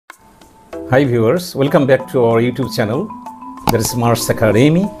Hi viewers, welcome back to our YouTube channel. That is Ataur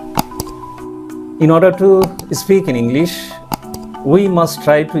Rahman. In order to speak in English, we must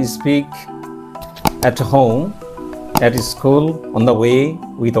try to speak at home, at school, on the way,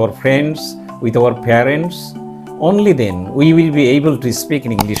 with our friends, with our parents. Only then we will be able to speak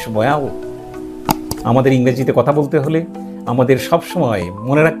in English well. আমাদের ইংরেজিতে কথা বলতে হলে আমাদের সব সময়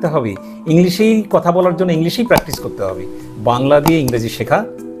মনে রাখতে হবে ইংলিশেই কথা বলার জন্য ইংলিশেই প্র্যাকটিস করতে হবে, বাংলা দিয়ে ইংরেজি শেখা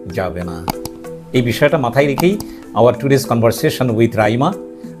যাবে না। এই বিষয়টা মাথায় রেখেই our today's conversation with Raima.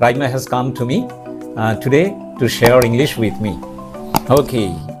 Raima has come to me today to share English with me. Okay,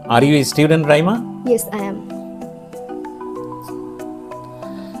 are you a student, Raima? Yes, I am.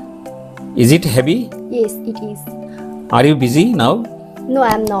 Is it heavy? Yes, it is. Are you busy now? No,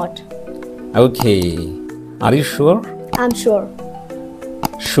 I am not. Okay, are you sure? I'm sure.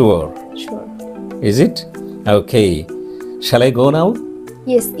 Sure. Sure. Is it? Okay, shall I go now?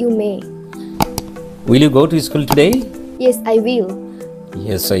 Yes, you may. Will you go to school today? Yes, I will.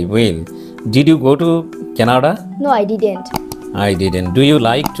 Yes, I will. Did you go to Canada? No, I didn't. I didn't. Do you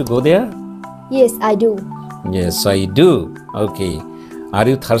like to go there? Yes, I do. Yes, I do. Okay. Are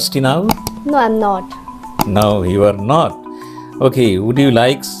you thirsty now? No, I'm not. No, you are not. Okay, would you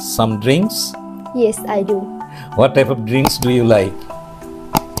like some drinks? Yes, I do. What type of drinks do you like?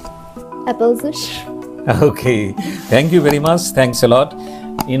 Apple juice. Okay, thank you very much. Thanks a lot.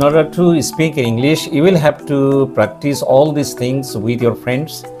 In order to speak in English, you will have to practice all these things with your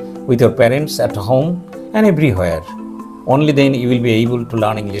friends, with your parents at home and everywhere. Only then you will be able to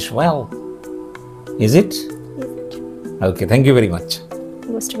learn English well. Is it? Is it? Okay, thank you very much.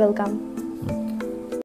 Most welcome.